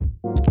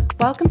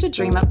Welcome to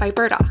Dream Up by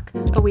Burdock,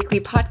 a weekly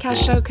podcast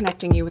show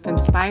connecting you with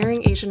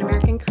inspiring Asian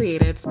American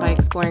creatives by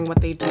exploring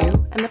what they do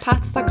and the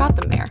paths that got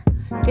them there.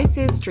 This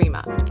is Dream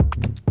Up.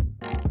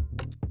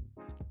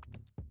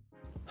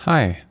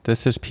 Hi,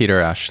 this is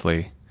Peter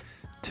Ashley.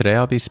 Today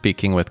I'll be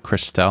speaking with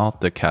Christelle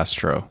de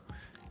Castro.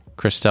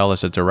 Christelle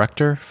is a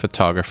director,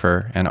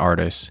 photographer, and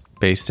artist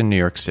based in New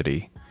York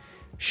City.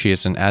 She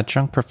is an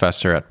adjunct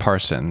professor at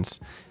Parsons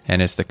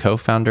and is the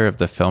co-founder of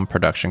the film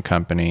production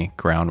company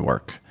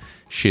Groundwork.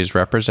 She is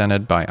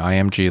represented by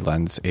IMG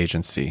LENS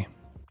agency.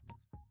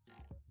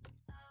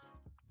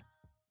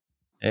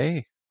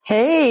 Hey.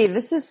 Hey,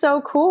 this is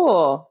so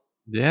cool.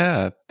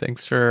 Yeah,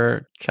 thanks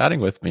for chatting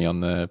with me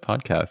on the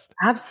podcast.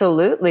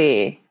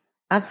 Absolutely.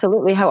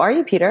 Absolutely. How are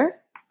you, Peter?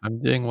 I'm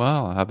doing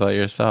well. How about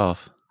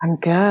yourself? I'm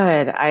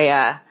good.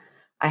 I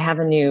have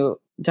a new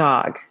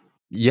dog.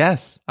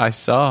 Yes, I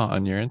saw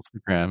on your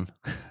Instagram.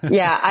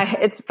 Yeah,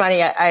 it's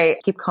funny.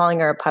 I keep calling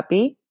her a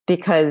puppy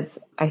because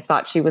I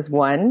thought she was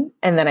one.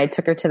 And then I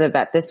took her to the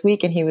vet this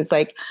week and he was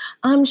like,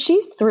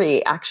 she's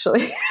 3,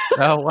 actually.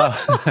 Oh, wow.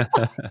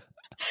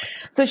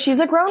 So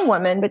she's a grown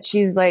woman, but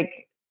she's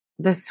like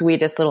the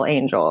sweetest little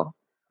angel.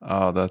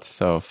 Oh, that's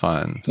so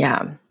fun.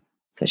 Yeah.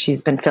 So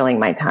she's been filling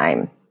my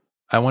time.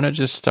 I want to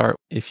just start,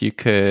 if you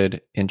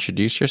could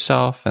introduce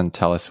yourself and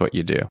tell us what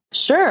you do.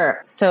 Sure.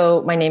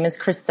 So my name is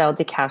Christelle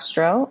de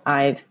Castro.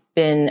 I've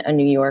been a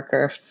New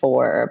Yorker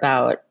for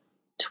about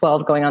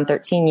 12 going on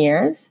 13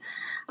 years.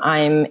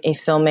 I'm a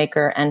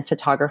filmmaker and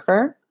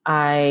photographer.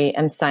 I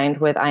am signed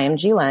with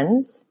IMG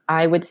LENS.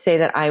 I would say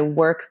that I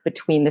work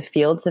between the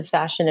fields of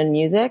fashion and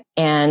music.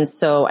 And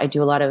so I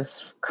do a lot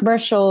of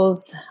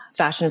commercials,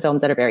 fashion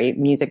films that are very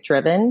music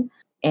driven,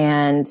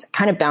 and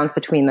kind of bounce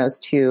between those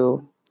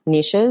two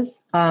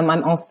niches. I'm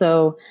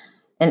also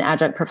an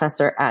adjunct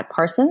professor at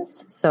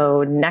Parsons.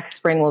 So next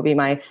spring will be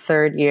my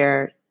 3rd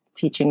year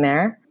teaching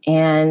there.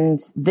 And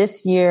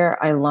this year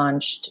I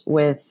launched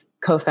with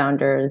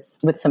co-founders,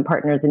 with some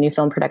partners, a new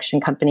film production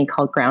company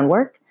called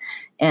Groundwork.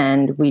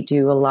 And we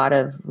do a lot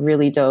of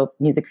really dope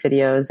music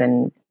videos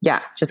and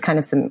just kind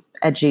of some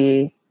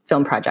edgy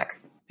film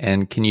projects.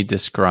 And can you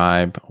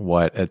describe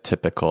what a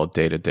typical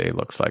day-to-day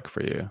looks like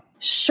for you?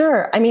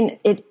 Sure. I mean,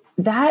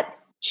 that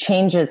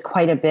changes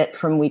quite a bit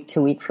from week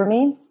to week for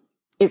me.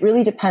 It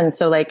really depends.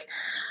 So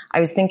I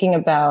was thinking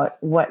about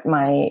what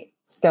my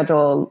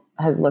schedule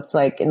has looked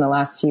like in the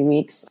last few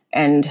weeks.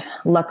 And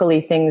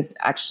luckily things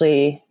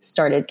actually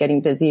started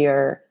getting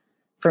busier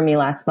for me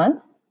last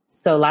month.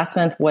 So last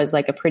month was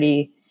like a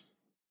pretty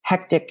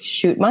hectic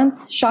shoot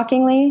month,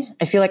 shockingly.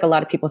 I feel like a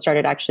lot of people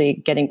started actually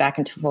getting back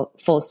into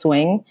full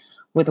swing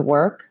with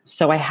work.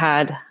 So I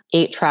had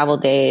 8 travel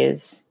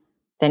days,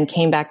 then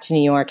came back to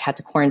New York, had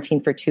to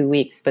quarantine for 2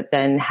 weeks, but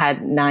then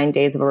had 9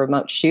 days of a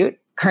remote shoot.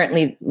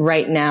 Currently,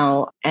 right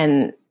now,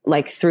 and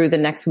through the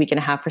next week and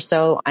a half or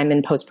so, I'm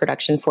in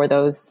post-production for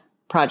those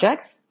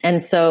projects.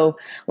 And so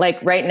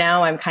right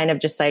now, I'm kind of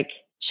just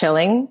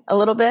chilling a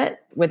little bit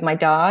with my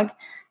dog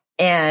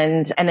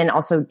and then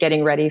also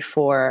getting ready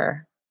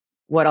for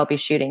what I'll be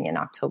shooting in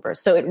October.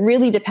 So it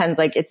really depends.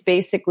 It's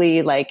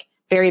basically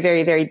very,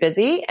 very, very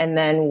busy. And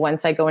then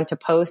once I go into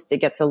post, it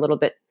gets a little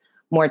bit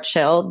more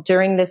chill.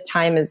 During this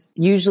time is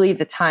usually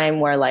the time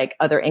where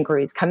other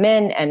inquiries come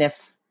in. And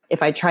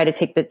if I try to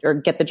take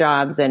get the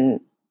jobs,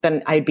 and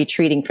then I'd be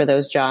treating for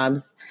those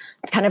jobs.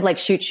 It's kind of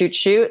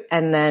shoot,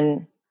 and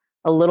then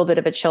a little bit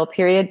of a chill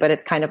period, but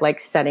it's kind of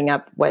setting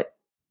up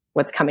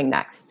what's coming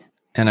next.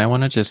 And I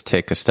want to just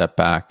take a step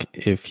back.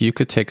 If you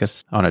could take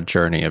us on a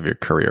journey of your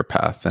career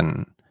path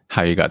and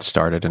how you got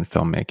started in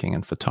filmmaking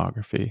and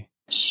photography.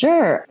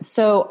 Sure.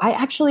 So I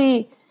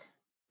actually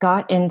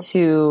got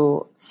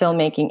into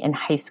filmmaking in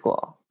high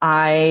school.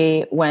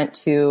 I went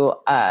to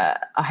a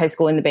high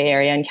school in the Bay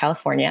Area in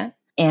California,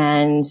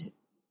 and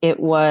it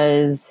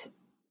was,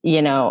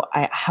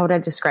 how would I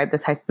describe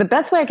this high school? The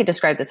best way I could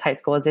describe this high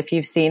school is if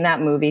you've seen that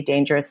movie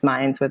Dangerous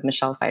Minds with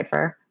Michelle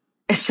Pfeiffer.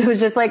 It was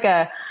just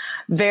a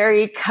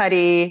very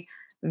cutty,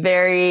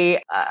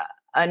 very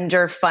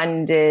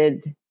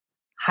underfunded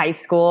high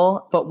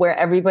school, but where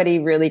everybody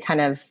really kind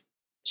of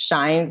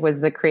shined was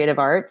the creative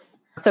arts.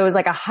 So it was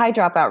a high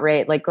dropout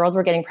rate, girls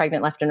were getting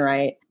pregnant left and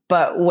right.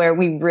 But where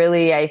we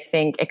really, I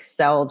think,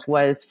 excelled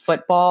was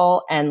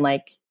football and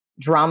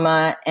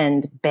drama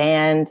and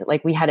band.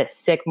 We had a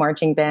sick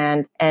marching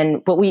band,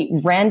 but we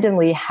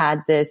randomly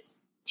had this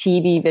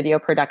TV video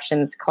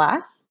productions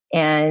class.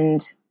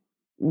 And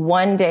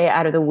one day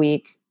out of the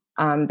week,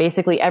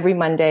 basically every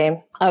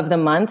Monday of the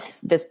month,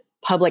 this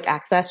public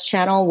access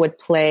channel would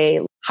play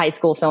high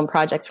school film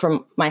projects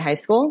from my high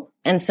school.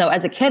 And so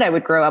as a kid, I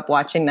would grow up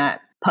watching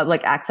that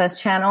public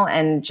access channel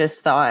and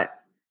just thought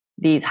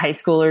these high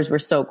schoolers were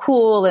so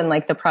cool and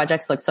the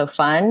projects looked so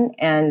fun.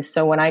 And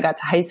so when I got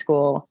to high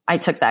school, I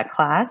took that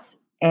class,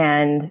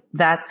 and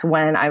that's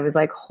when I was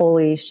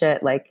holy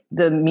shit,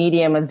 the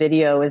medium of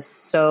video is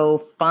so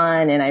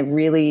fun.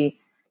 And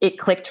it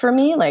clicked for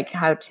me,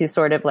 how to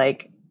sort of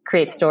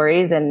create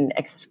stories and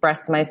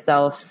express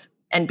myself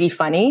and be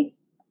funny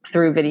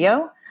through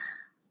video.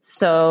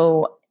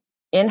 So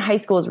in high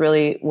school is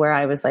really where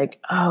I was like,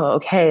 oh,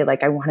 okay,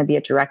 like I want to be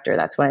a director.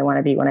 That's what I want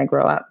to be when I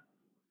grow up.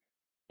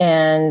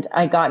 And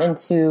I got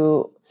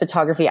into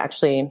photography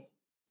actually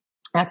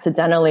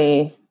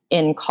accidentally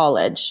in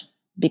college,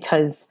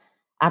 because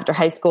after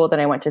high school, then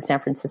I went to San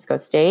Francisco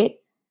State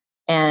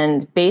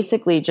and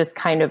basically just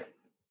kind of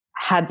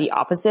had the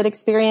opposite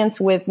experience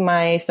with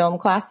my film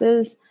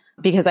classes,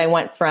 because I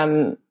went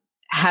from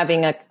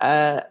having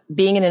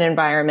being in an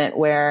environment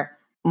where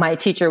my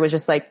teacher was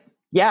just like,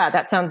 yeah,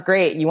 that sounds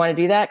great. You want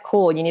to do that?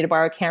 Cool. You need to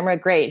borrow a camera?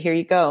 Great. Here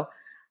you go.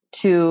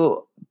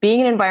 To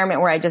being in an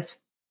environment where I just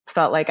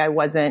felt like I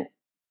wasn't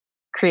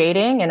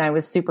creating and I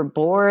was super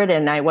bored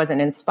and I wasn't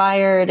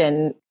inspired.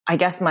 And I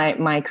guess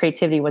my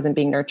creativity wasn't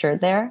being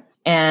nurtured there.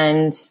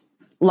 And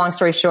long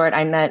story short,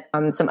 I met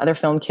some other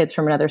film kids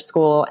from another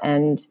school,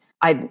 and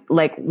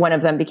one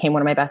of them became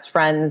one of my best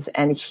friends,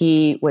 and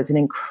he was an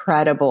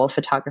incredible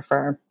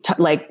photographer,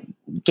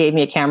 gave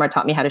me a camera,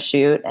 taught me how to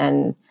shoot.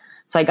 And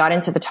so I got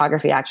into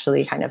photography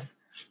actually kind of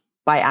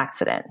by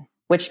accident,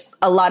 which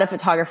a lot of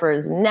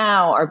photographers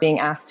now are being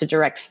asked to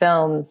direct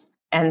films.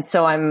 And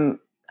so I'm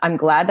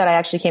glad that I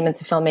actually came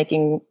into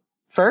filmmaking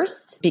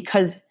first,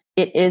 because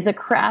it is a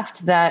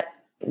craft that,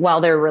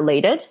 while they're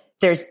related,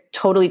 there's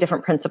totally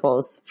different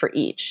principles for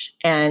each.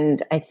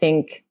 And I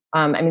think,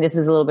 this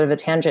is a little bit of a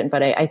tangent,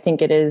 but I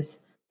think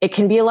it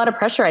can be a lot of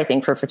pressure, I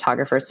think, for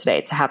photographers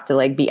today to have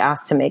to be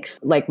asked to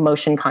make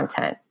motion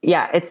content.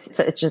 Yeah, it's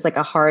just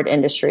a hard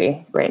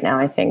industry right now,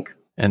 I think.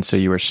 And so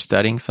you were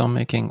studying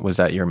filmmaking? Was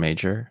that your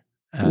major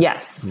at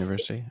Yes.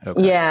 university?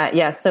 Okay.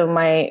 Yeah. So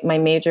my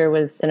major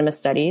was cinema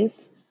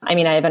studies. I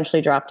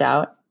eventually dropped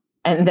out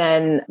and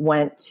then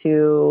went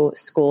to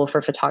school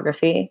for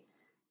photography,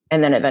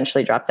 and then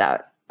eventually dropped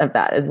out of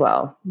that as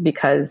well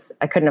because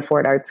I couldn't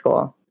afford art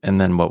school. And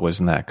then what was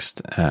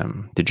next?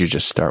 Did you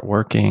just start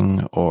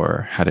working,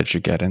 or how did you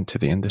get into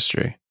the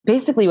industry?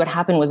 Basically, what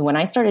happened was when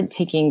I started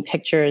taking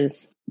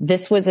pictures,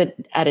 this was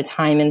at a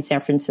time in San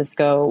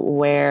Francisco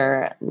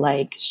where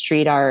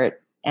street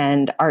art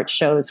and art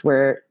shows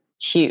were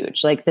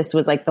huge. This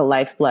was the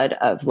lifeblood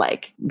of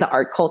the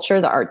art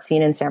culture, the art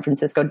scene in San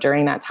Francisco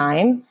during that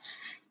time.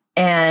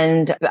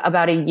 And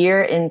about a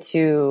year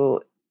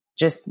into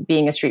just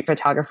being a street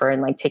photographer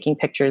and taking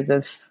pictures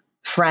of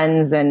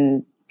friends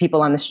and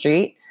people on the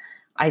street,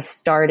 I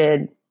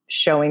started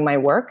showing my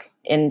work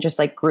in just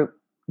group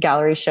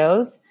gallery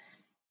shows.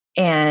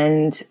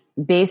 And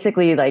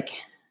basically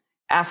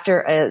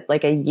after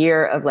a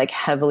year of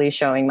heavily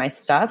showing my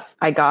stuff,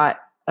 I got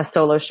a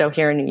solo show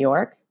here in New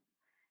York.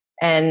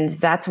 And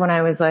that's when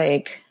I was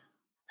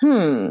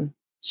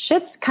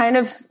shit's kind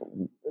of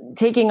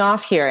taking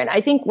off here. And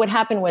I think what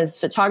happened was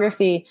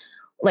photography,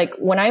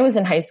 when I was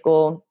in high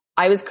school,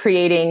 I was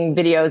creating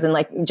videos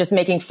and just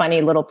making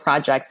funny little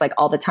projects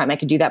all the time. I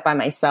could do that by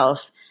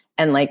myself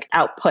and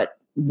output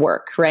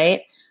work,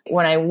 right?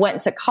 When I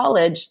went to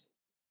college,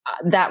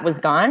 that was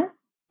gone.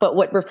 But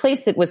what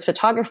replaced it was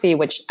photography,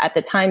 which at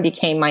the time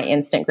became my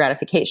instant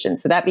gratification.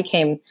 So that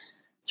became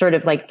sort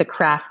of the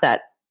craft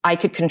that I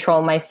could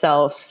control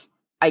myself.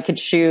 I could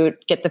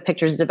shoot, get the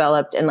pictures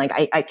developed, and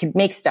I could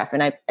make stuff,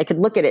 and I could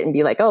look at it and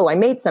be oh, I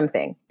made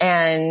something.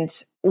 And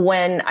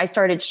when I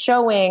started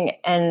showing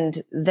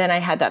and then I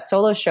had that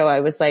solo show,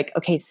 I was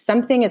okay,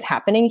 something is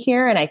happening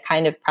here and I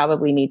kind of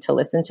probably need to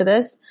listen to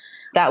this.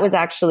 That was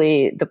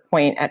actually the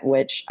point at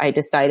which I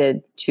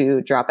decided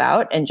to drop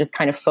out and just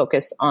kind of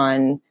focus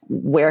on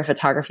where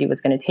photography was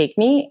going to take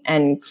me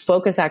and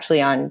focus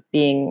actually on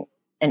being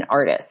an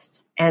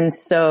artist. And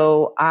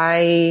so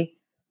I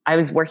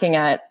was working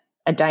at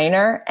a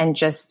diner and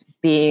just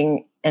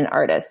being an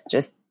artist,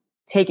 just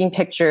taking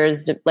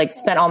pictures,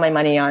 spent all my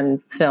money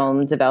on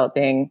film,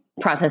 developing,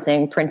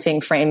 processing, printing,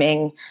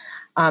 framing.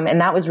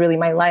 And that was really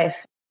my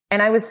life.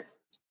 And I was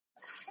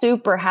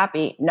super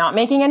happy, not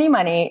making any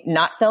money,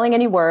 not selling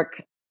any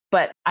work,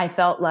 but I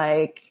felt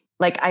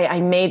I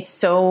made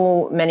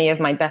so many of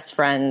my best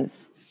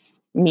friends,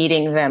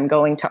 meeting them,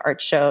 going to art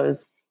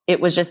shows.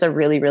 It was just a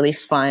really, really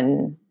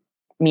fun,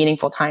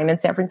 meaningful time in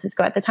San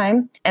Francisco at the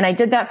time. And I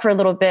did that for a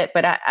little bit,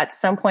 but at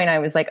some point I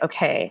was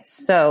okay,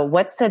 so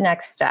what's the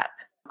next step?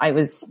 I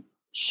was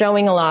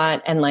showing a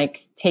lot and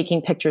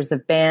taking pictures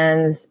of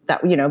bands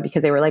that,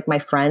 because they were my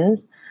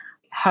friends.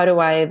 How do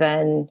I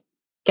then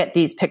get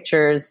these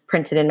pictures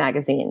printed in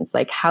magazines?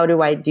 How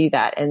do I do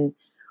that? And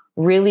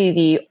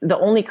really the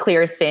only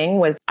clear thing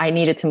was I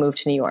needed to move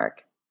to New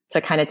York to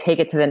kind of take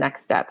it to the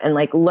next step and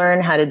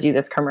learn how to do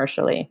this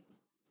commercially.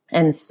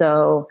 And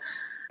so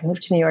I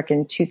moved to New York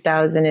in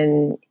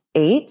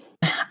 2008.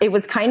 It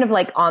was kind of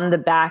on the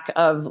back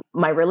of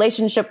my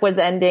relationship was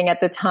ending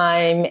at the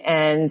time.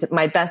 And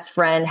my best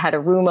friend had a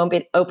room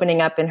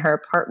opening up in her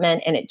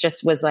apartment. And it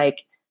just was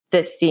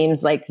this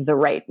seems like the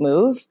right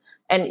move.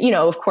 And,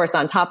 of course,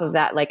 on top of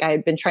that, I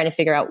had been trying to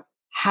figure out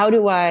how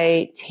do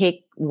I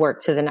take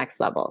work to the next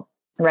level,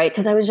 right?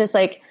 Because I was just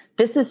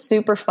this is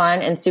super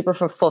fun and super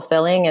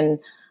fulfilling. And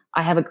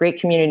I have a great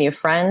community of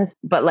friends,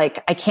 but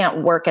I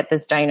can't work at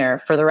this diner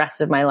for the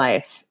rest of my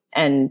life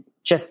and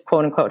just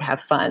quote unquote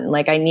have fun.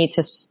 I need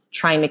to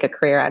try and make a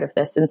career out of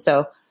this. And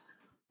so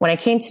when I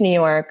came to New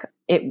York,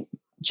 it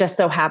just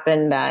so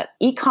happened that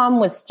e-com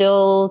was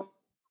still,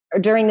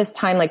 during this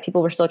time, like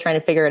people were still trying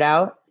to figure it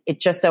out. It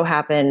just so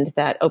happened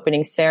that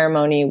Opening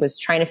Ceremony was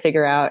trying to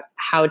figure out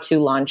how to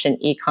launch an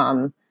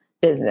e-com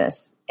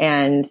business.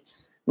 And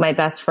my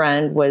best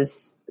friend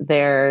was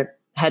their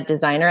head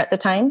designer at the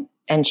time.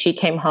 And she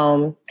came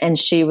home and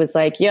she was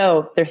like,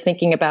 yo, they're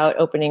thinking about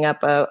opening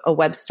up a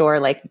web store.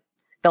 Like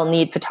they'll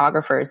need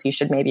photographers. You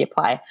should maybe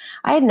apply.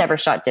 I had never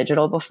shot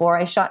digital before.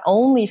 I shot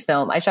only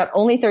film. I shot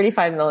only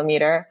 35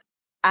 millimeter.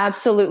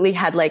 Absolutely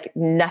had like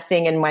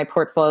nothing in my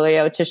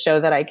portfolio to show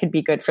that I could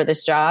be good for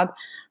this job.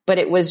 But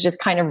it was just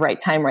kind of right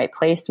time, right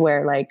place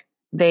where like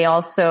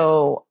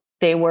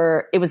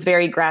it was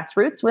very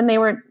grassroots when they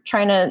were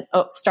trying to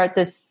start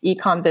this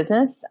e-com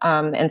business.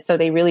 And so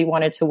they really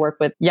wanted to work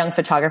with young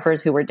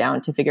photographers who were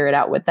down to figure it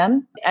out with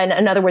them. And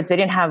in other words, they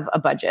didn't have a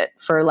budget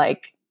for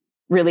like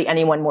really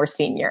anyone more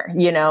senior,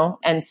 you know?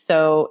 And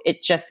so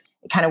it just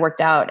kind of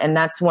worked out. And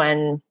that's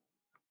when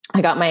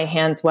I got my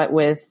hands wet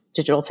with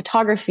digital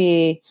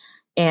photography.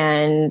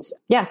 And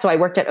yeah, so I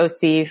worked at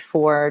OC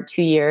for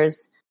 2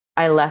 years.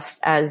 I left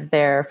as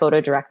their photo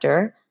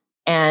director.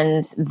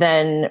 And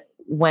then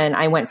when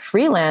I went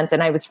freelance,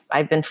 and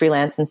I've been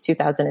freelance since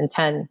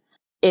 2010,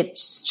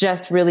 it's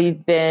just really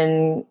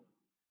been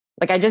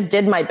like, I just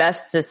did my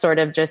best to sort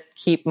of just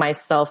keep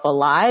myself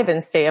alive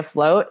and stay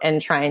afloat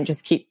and try and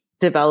just keep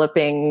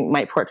developing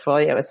my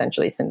portfolio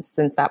essentially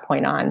since that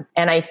point on.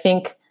 And I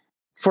think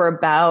for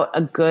about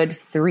a good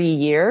 3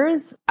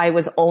 years, I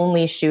was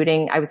only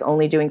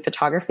doing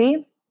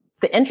photography.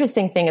 The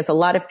interesting thing is a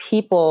lot of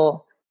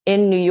people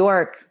in New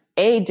York,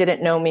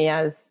 didn't know me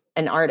as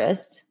an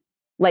artist,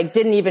 like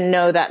didn't even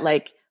know that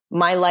like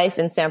my life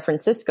in San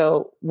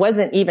Francisco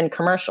wasn't even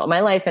commercial.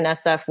 My life in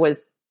SF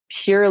was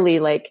purely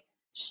like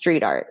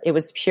street art. It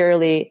was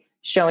purely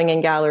showing in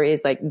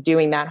galleries, like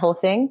doing that whole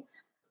thing.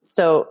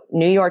 So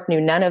New York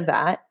knew none of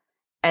that.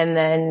 And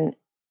then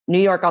New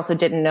York also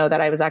didn't know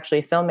that I was actually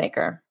a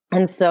filmmaker.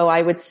 And so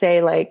I would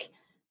say like,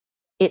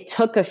 it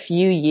took a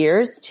few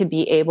years to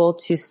be able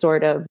to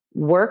sort of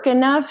work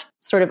enough,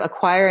 sort of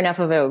acquire enough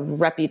of a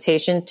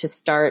reputation to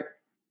start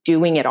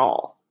doing it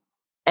all.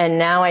 And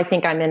now I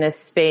think I'm in a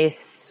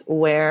space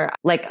where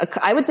like,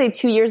 I would say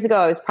 2 years ago,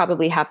 I was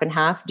probably half and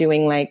half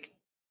doing like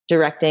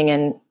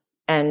directing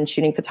and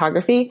shooting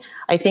photography.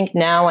 I think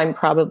now I'm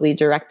probably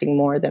directing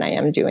more than I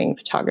am doing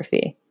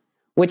photography,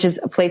 which is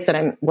a place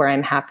where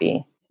I'm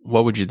happy.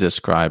 What would you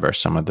describe are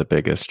some of the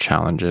biggest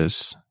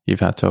challenges you've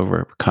had to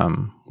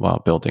overcome while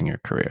building your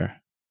career?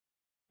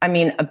 I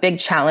mean, a big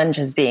challenge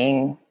is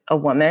being a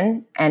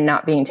woman and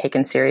not being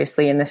taken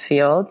seriously in the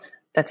field.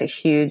 That's a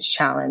huge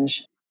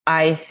challenge.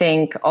 I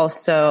think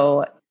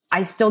also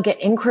I still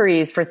get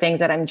inquiries for things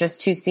that I'm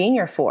just too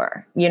senior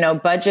for, you know,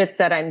 budgets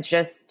that I'm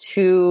just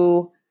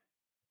too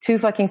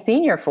fucking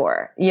senior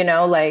for, you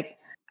know, like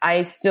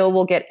I still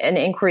will get an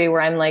inquiry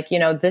where I'm like, you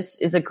know, this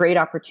is a great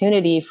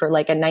opportunity for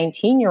like a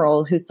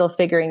 19-year-old who's still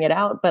figuring it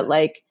out, but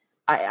like,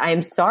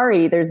 I'm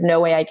sorry, there's no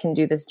way I can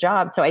do this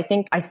job. So I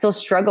think I still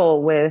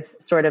struggle with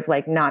sort of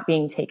like not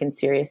being taken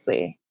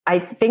seriously. I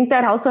think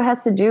that also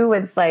has to do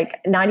with like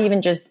not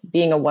even just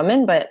being a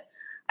woman, but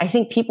I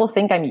think people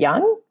think I'm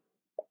young.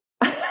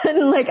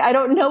 And like, I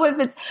don't know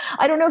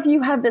if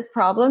you have this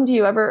problem. Do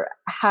you ever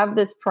have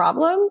this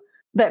problem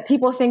that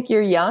people think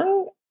you're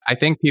young? I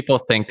think people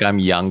think I'm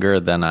younger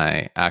than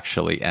I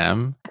actually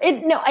am.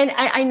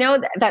 I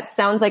know that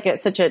sounds like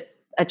it's such a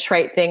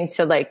trite thing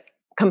to like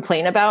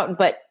complain about,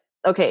 but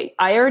okay,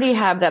 I already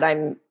have that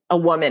I'm a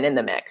woman in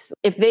the mix.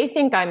 If they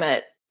think I'm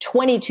a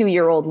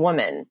 22-year-old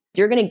woman,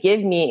 you're going to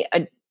give me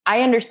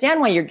I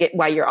understand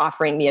why you're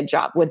offering me a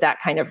job with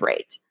that kind of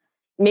rate.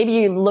 Maybe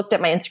you looked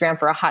at my Instagram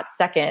for a hot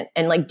second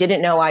and like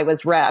didn't know I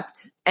was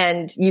repped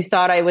and you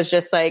thought I was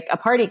just like a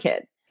party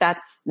kid.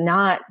 That's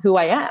not who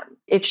I am.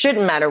 It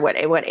shouldn't matter what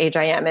age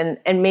I am.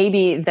 And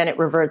maybe then it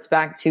reverts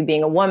back to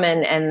being a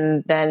woman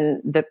and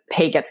then the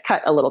pay gets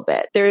cut a little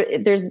bit.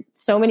 There's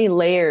so many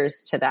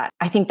layers to that.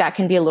 I think that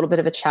can be a little bit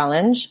of a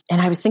challenge.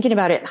 And I was thinking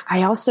about it.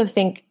 I also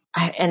think,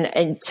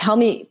 and tell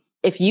me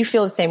if you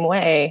feel the same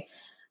way,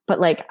 but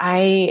like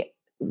I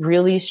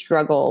really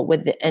struggle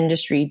with the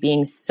industry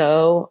being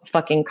so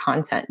fucking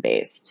content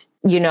based,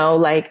 you know,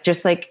 like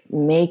just like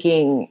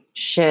making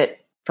shit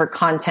for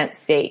content's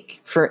sake,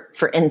 for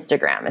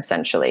Instagram,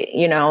 essentially,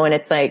 you know, and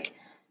it's like,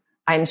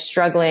 I'm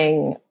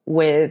struggling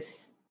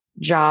with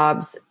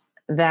jobs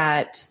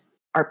that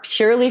are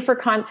purely for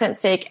content's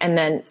sake. And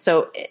then,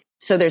 so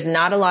there's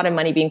not a lot of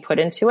money being put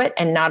into it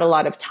and not a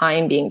lot of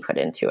time being put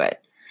into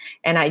it.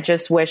 And I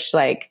just wish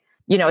like,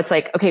 you know, it's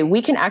like, okay,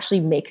 we can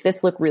actually make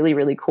this look really,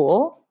 really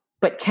cool,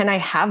 but can I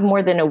have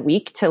more than a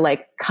week to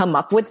like come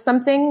up with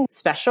something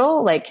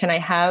special? Like, can I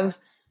have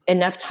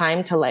enough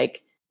time to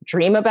like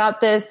dream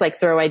about this, like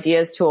throw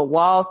ideas to a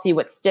wall, see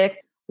what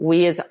sticks?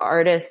 We as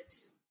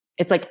artists,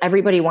 it's like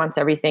everybody wants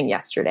everything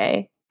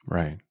yesterday.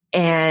 Right.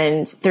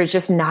 And there's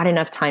just not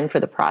enough time for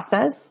the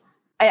process.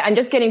 I'm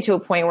just getting to a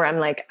point where I'm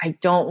like, I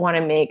don't want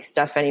to make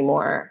stuff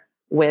anymore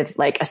with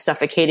like a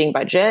suffocating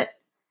budget.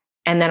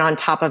 And then on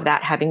top of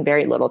that, having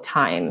very little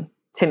time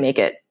to make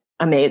it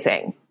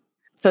amazing.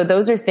 So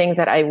those are things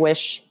that I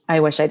wish I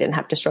didn't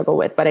have to struggle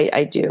with, but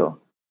I do.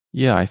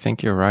 Yeah, I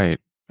think you're right.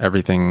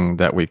 Everything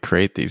that we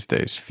create these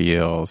days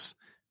feels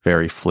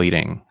very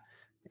fleeting.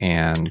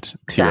 And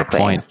to your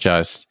point,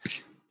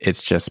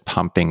 it's just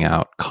pumping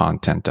out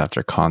content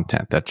after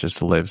content that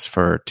just lives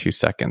for 2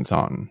 seconds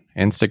on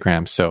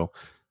Instagram. So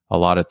a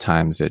lot of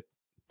times it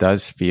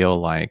does feel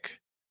like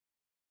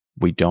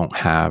we don't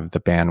have the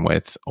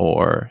bandwidth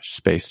or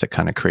space to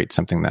kind of create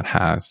something that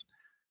has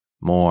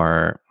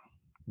more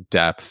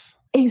depth.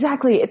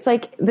 Exactly. It's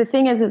like, the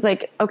thing is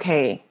like,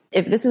 okay,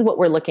 if this is what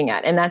we're looking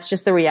at, and that's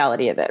just the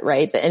reality of it,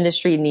 right? The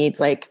industry needs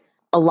like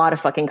a lot of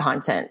fucking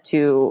content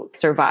to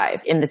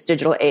survive in this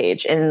digital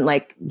age, in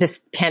like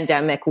this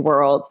pandemic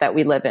world that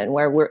we live in,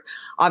 where we're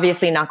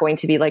obviously not going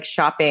to be like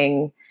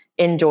shopping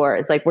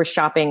indoors. Like, we're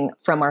shopping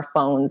from our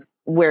phones.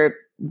 We're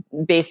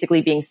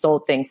basically being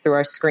sold things through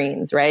our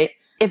screens, right?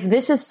 If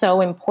this is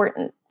so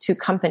important to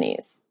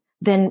companies,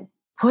 then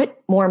put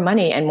more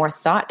money and more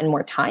thought and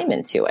more time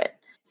into it.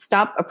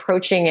 Stop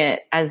approaching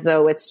it as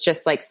though it's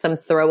just like some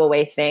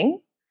throwaway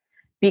thing.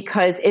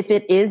 Because if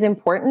it is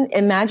important,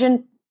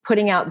 imagine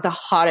putting out the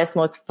hottest,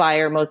 most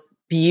fire, most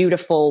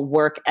beautiful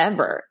work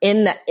ever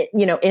in that,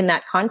 in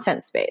that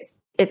content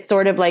space. It's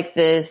sort of like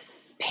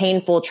this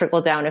painful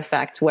trickle down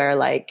effect where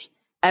like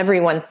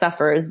everyone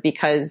suffers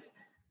because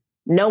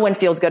no one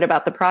feels good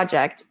about the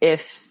project.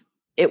 If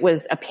it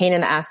was a pain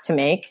in the ass to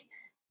make,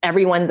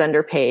 everyone's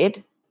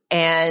underpaid.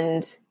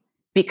 And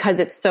because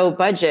it's so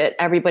budget,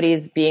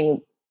 everybody's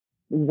being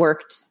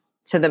worked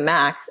to the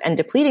max and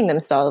depleting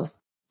themselves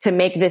to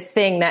make this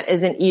thing that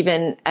isn't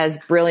even as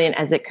brilliant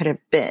as it could have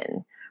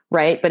been,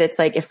 right? But it's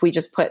like, if we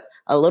just put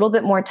a little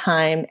bit more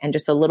time and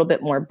just a little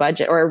bit more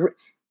budget, or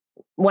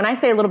when I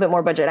say a little bit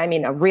more budget, I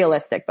mean a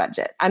realistic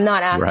budget. I'm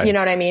not asking, right. You know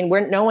what I mean?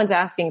 No one's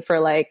asking for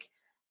like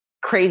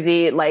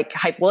crazy, like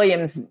Hype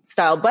Williams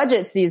style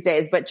budgets these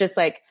days, but just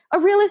like a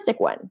realistic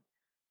one.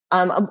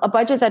 A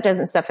budget that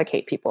doesn't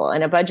suffocate people,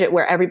 and a budget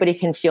where everybody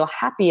can feel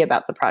happy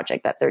about the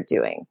project that they're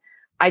doing.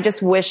 I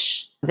just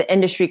wish the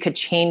industry could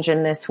change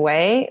in this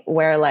way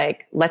where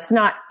like, let's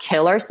not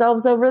kill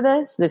ourselves over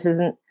this. This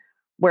isn't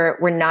where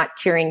we're not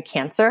curing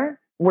cancer.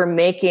 We're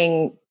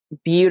making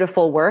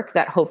beautiful work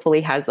that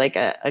hopefully has like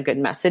a good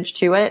message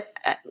to it.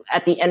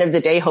 At the end of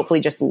the day, hopefully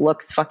just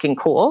looks fucking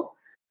cool.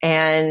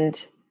 And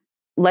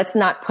let's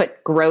not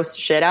put gross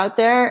shit out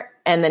there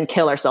and then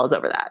kill ourselves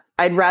over that.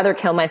 I'd rather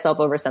kill myself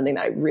over something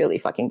that I really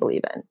fucking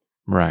believe in.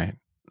 Right.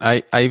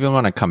 I even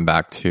want to come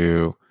back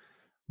to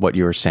what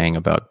you were saying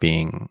about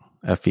being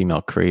a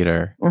female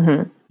creator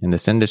in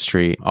this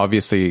industry.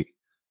 Obviously,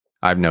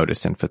 I've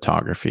noticed in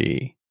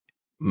photography,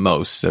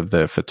 most of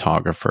the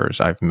photographers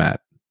I've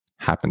met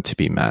happen to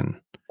be men.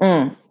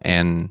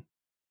 And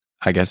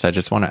I guess I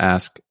just want to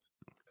ask,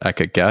 I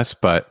could guess,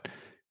 but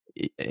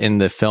in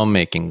the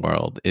filmmaking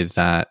world, is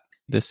that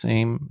the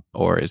same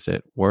or is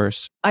it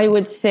worse? I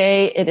would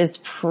say it is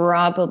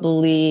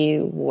probably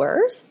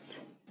worse.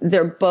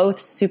 They're both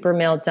super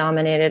male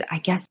dominated. I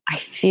guess I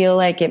feel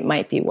like it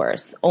might be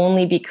worse,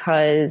 only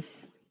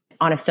because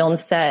on a film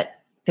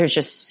set, there's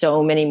just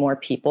so many more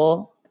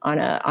people on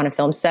a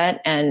film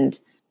set. And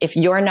if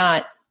you're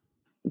not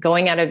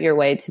going out of your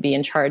way to be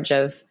in charge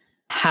of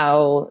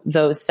how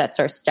those sets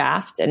are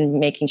staffed and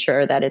making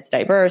sure that it's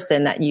diverse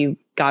and that you've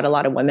got a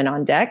lot of women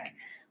on deck,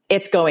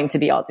 it's going to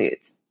be all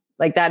dudes.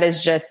 Like, that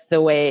is just the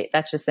way,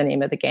 that's just the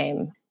name of the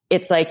game.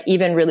 It's like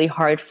even really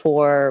hard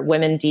for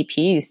women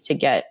DPs to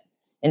get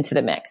into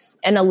the mix.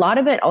 And a lot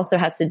of it also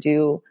has to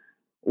do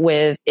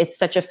with, it's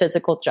such a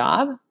physical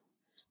job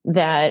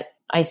that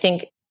I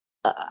think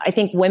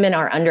women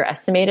are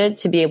underestimated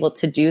to be able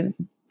to do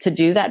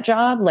that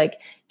job. Like,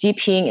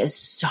 DPing is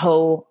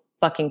so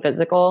fucking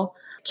physical.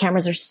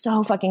 Cameras are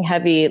so fucking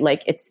heavy.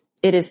 Like,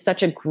 it is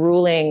such a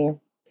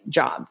grueling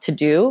job to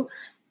do.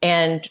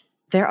 And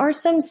there are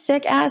some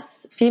sick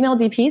ass female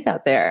DPs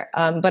out there.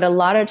 But a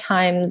lot of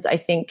times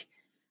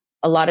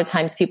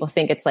people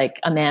think it's like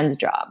a man's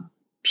job,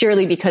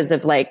 purely because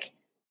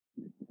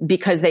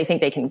they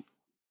think they can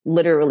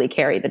literally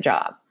carry the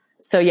job.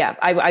 So yeah,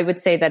 I would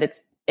say that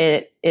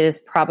it is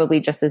probably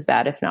just as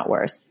bad, if not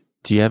worse.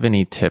 Do you have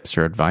any tips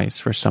or advice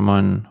for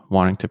someone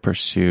wanting to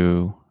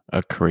pursue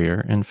a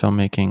career in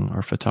filmmaking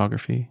or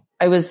photography?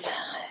 I was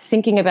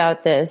thinking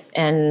about this,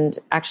 and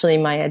actually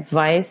my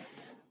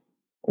advice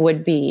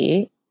would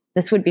be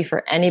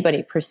for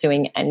anybody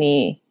pursuing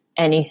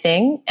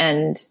anything.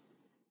 And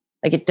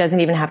like, it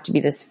doesn't even have to be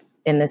this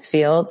in this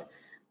field,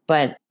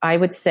 but I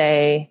would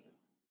say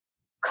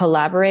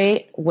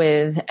collaborate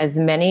with as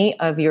many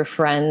of your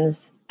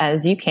friends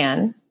as you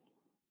can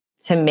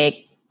to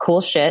make cool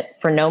shit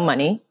for no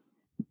money,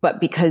 but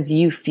because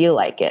you feel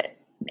like it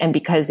and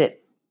because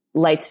it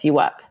lights you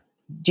up.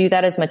 Do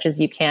that as much as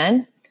you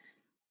can.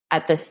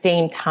 At the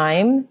same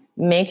time,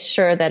 make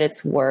sure that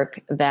it's work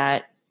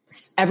that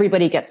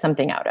everybody gets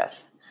something out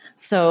of.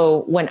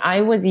 So when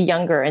I was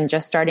younger and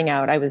just starting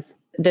out,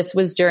 this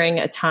was during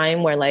a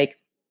time where like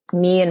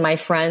me and my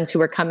friends who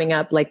were coming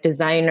up, like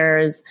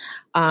designers,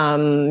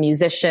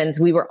 musicians,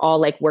 we were all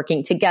like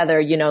working together,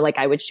 you know, like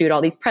I would shoot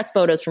all these press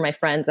photos for my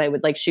friends. I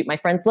would like shoot my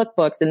friends'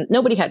 lookbooks, and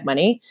nobody had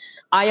money.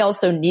 I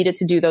also needed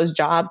to do those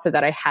jobs so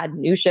that I had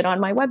new shit on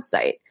my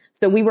website.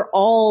 So we were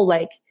all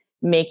like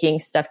making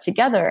stuff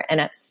together. And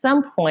at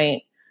some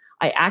point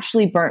I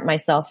actually burnt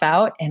myself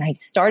out, and I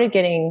started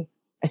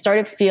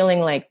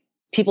feeling like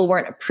people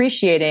weren't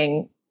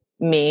appreciating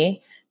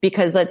me,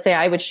 because let's say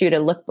I would shoot a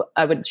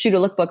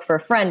lookbook for a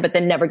friend, but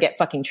then never get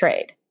fucking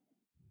trade.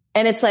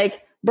 And it's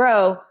like,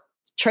 bro,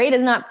 trade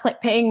is not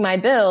paying my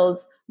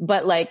bills,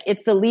 but like,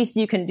 it's the least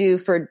you can do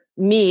for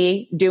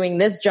me doing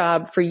this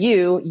job for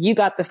you. You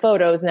got the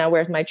photos. Now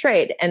where's my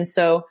trade? And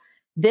so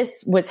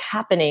this was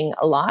happening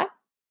a lot.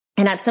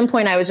 And at some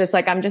point I was just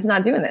like, I'm just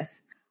not doing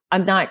this.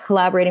 I'm not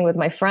collaborating with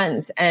my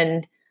friends.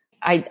 And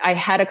I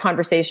had a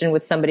conversation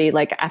with somebody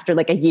like after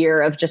like a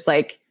year of just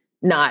like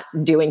not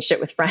doing shit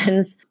with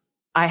friends.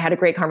 I had a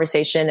great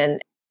conversation, and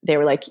they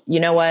were like, you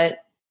know what?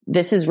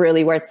 This is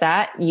really where it's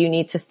at. You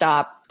need to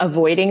stop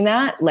avoiding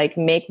that, like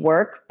make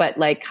work, but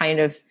like kind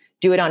of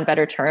do it on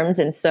better terms.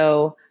 And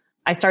so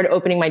I started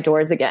opening my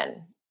doors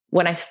again.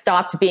 When I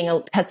stopped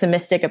being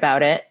pessimistic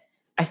about it,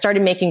 I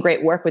started making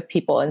great work with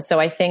people. And so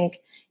I think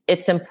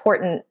it's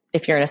important,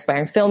 if you're an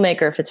aspiring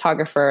filmmaker,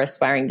 photographer,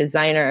 aspiring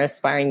designer,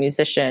 aspiring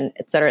musician,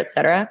 et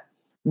cetera,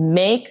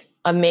 make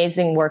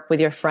amazing work with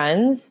your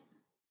friends,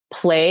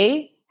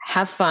 play,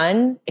 have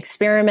fun,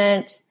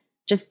 experiment,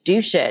 just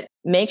do shit,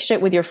 make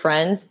shit with your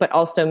friends, but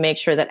also make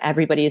sure that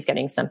everybody is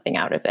getting something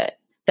out of it.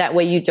 That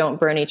way you don't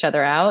burn each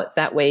other out.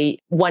 That way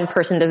one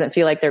person doesn't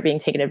feel like they're being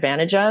taken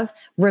advantage of.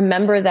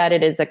 Remember that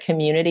it is a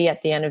community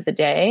at the end of the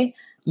day.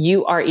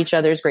 You are each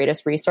other's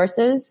greatest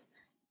resources.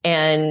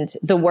 And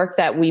the work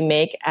that we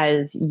make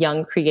as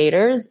young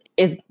creators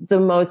is the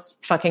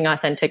most fucking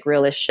authentic,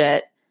 realist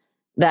shit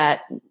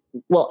that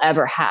we'll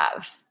ever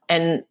have.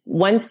 And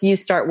once you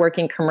start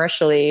working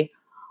commercially,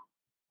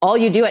 all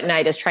you do at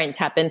night is try and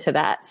tap into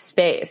that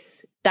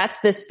space. That's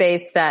the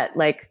space that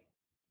like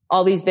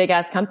all these big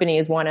ass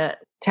companies want to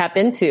tap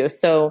into.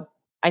 So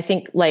I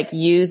think like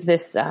use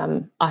this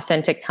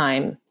authentic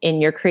time in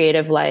your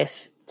creative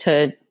life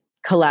to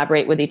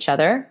collaborate with each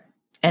other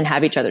and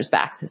have each other's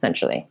backs,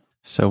 essentially.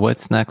 So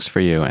what's next for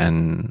you,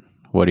 and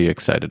what are you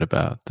excited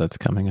about that's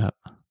coming up?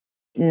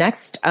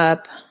 Next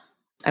up,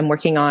 I'm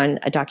working on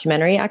a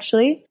documentary,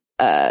 actually.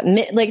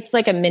 It's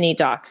like a mini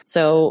doc.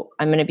 So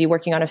I'm going to be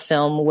working on a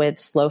film with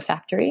Slow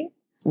Factory,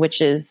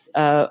 which is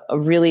a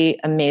really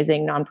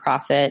amazing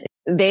nonprofit.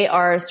 They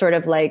are sort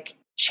of like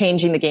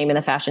changing the game in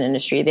the fashion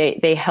industry.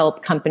 They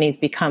help companies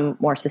become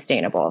more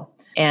sustainable.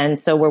 And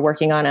so we're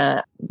working on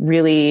a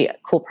really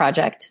cool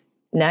project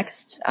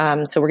next.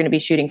 So we're going to be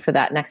shooting for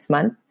that next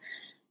month.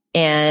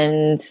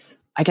 And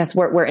I guess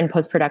we're in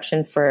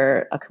post-production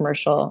for a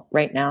commercial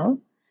right now.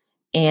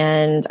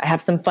 And I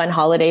have some fun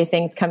holiday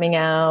things coming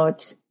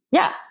out.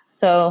 Yeah.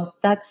 So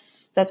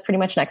that's pretty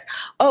much next.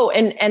 Oh,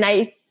 and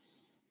I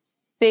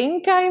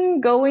think I'm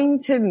going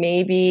to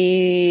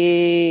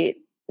maybe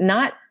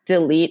not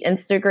delete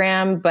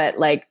Instagram, but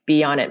like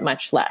be on it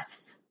much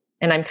less.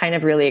 And I'm kind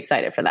of really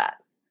excited for that.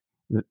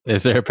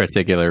 Is there a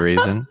particular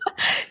reason?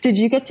 Did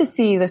you get to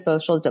see The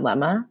Social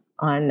Dilemma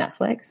on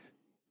Netflix?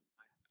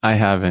 I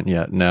haven't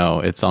yet. No,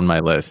 it's on my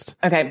list.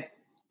 Okay.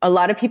 A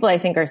lot of people I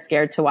think are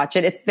scared to watch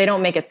it. They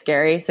don't make it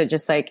scary. So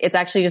just like, it's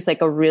actually just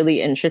like a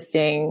really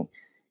interesting,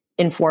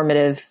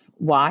 informative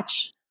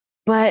watch.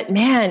 But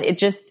man,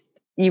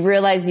 you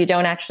realize you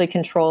don't actually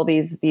control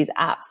these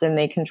apps, and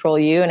they control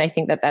you. And I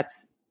think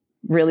that's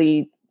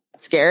really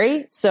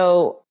scary.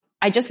 So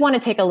I just want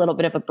to take a little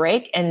bit of a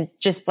break and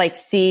just like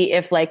see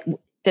if like,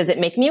 does it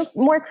make me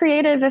more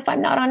creative if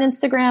I'm not on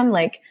Instagram?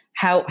 Like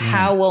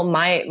how will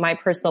my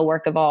personal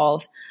work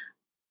evolve?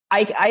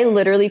 I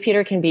literally,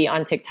 Peter, can be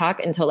on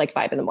TikTok until like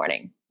 5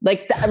 a.m.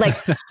 Like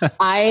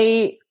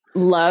I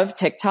love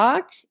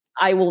TikTok.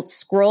 I will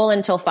scroll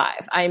until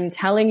 5. I'm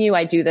telling you,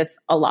 I do this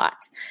a lot.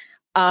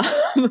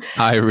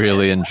 I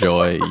really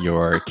enjoy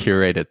your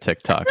curated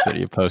TikToks that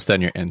you post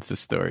on your Insta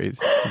stories.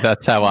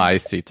 That's how I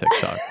see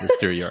TikTok, is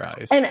through your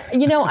eyes. And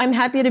I'm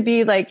happy to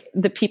be like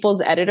the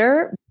people's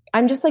editor.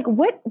 I'm just like,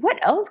 what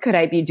else could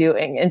I be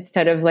doing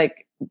instead of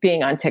like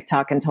being on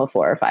TikTok until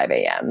 4 or 5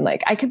 a.m.?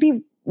 Like I could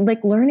be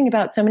like learning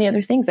about so many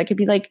other things. I could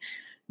be like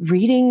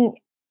reading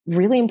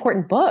really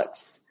important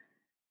books.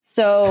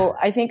 So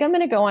I think I'm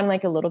going to go on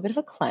like a little bit of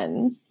a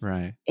cleanse,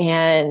 right?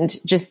 And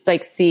just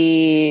like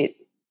see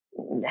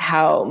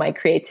how my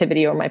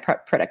creativity or my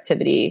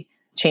productivity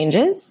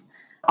changes.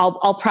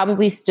 I'll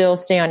probably still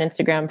stay on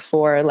Instagram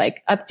for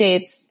like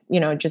updates,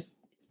 just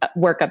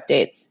work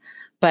updates.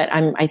 But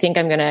I think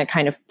I'm going to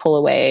kind of pull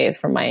away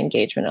from my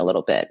engagement a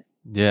little bit.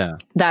 Yeah.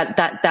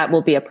 That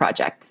will be a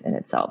project in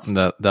itself.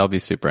 That'll be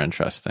super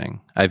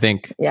interesting. I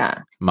think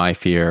my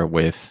fear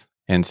with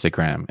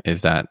Instagram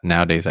is that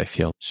nowadays I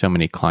feel so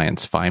many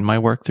clients find my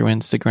work through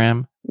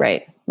Instagram.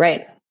 Right.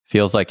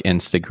 Feels like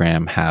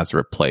Instagram has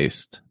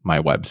replaced my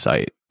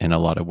website in a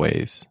lot of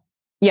ways.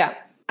 Yeah,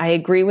 I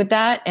agree with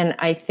that. And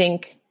I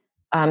think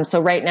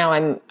So right now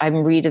I'm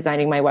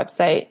redesigning my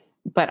website,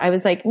 but I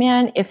was like,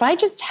 man, if I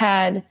just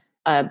had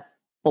a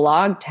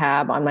blog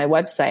tab on my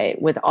website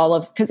with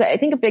because I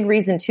think a big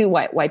reason too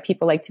why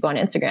people like to go on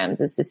Instagrams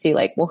is to see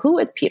like, well, who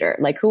is Peter?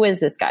 Like, who is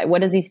this guy?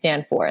 What does he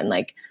stand for? And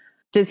like,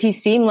 does he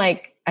seem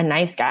like a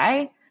nice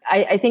guy?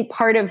 I think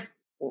part of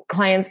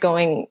clients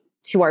going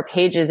to our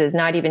pages is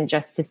not even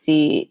just to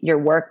see your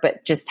work,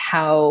 but just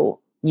how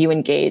you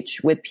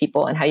engage with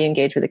people and how you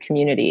engage with the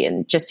community,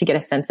 and just to get a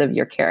sense of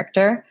your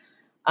character.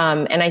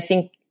 And I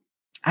think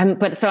I'm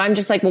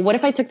just like, well, what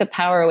if I took the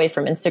power away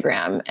from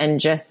Instagram and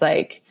just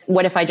like,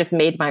 what if I just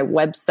made my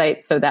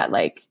website so that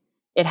like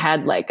it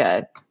had like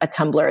a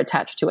Tumblr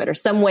attached to it, or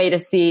some way to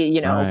see,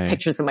 you know, right,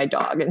 pictures of my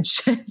dog and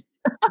shit.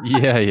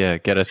 Yeah.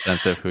 Get a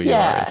sense of who you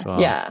are as well.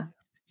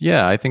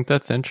 Yeah. I think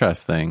that's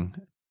interesting,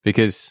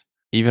 because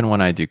even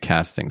when I do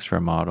castings for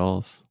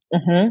models,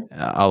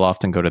 I'll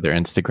often go to their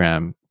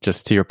Instagram.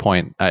 Just to your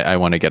point, I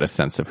want to get a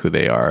sense of who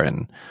they are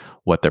and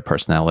what their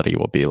personality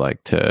will be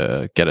like,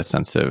 to get a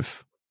sense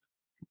of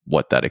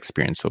what that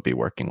experience will be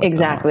working with.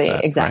 Exactly.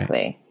 Them on set,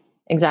 right?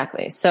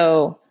 Exactly.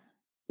 So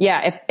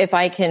yeah, if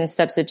I can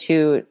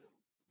substitute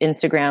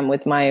Instagram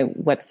with my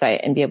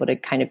website and be able to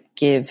kind of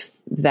give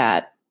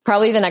that,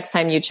 probably the next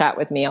time you chat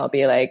with me, I'll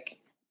be like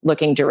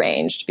looking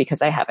deranged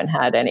because I haven't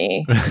had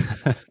any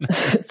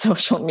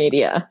social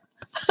media.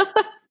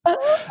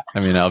 I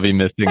mean, I'll be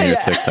missing your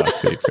TikTok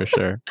feed for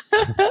sure.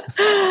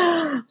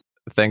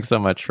 Thanks so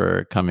much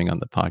for coming on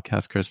the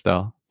podcast,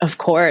 Christelle. Of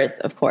course.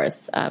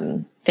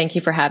 Thank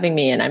you for having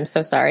me. And I'm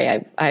so sorry.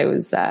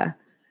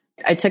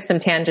 I took some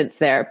tangents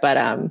there,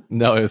 but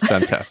no, it was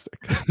fantastic.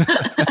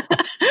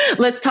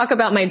 Let's talk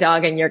about my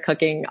dog and your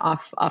cooking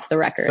off the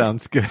record.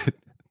 Sounds good.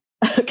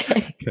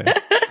 Okay.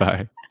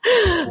 Bye.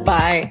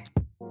 Bye.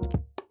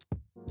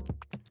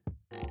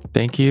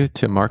 Thank you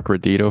to Mark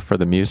Rodito for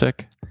the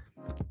music.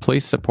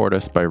 Please support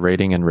us by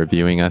rating and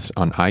reviewing us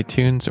on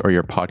iTunes or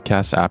your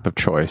podcast app of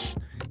choice,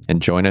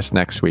 and join us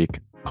next week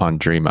on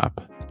Dream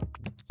Up.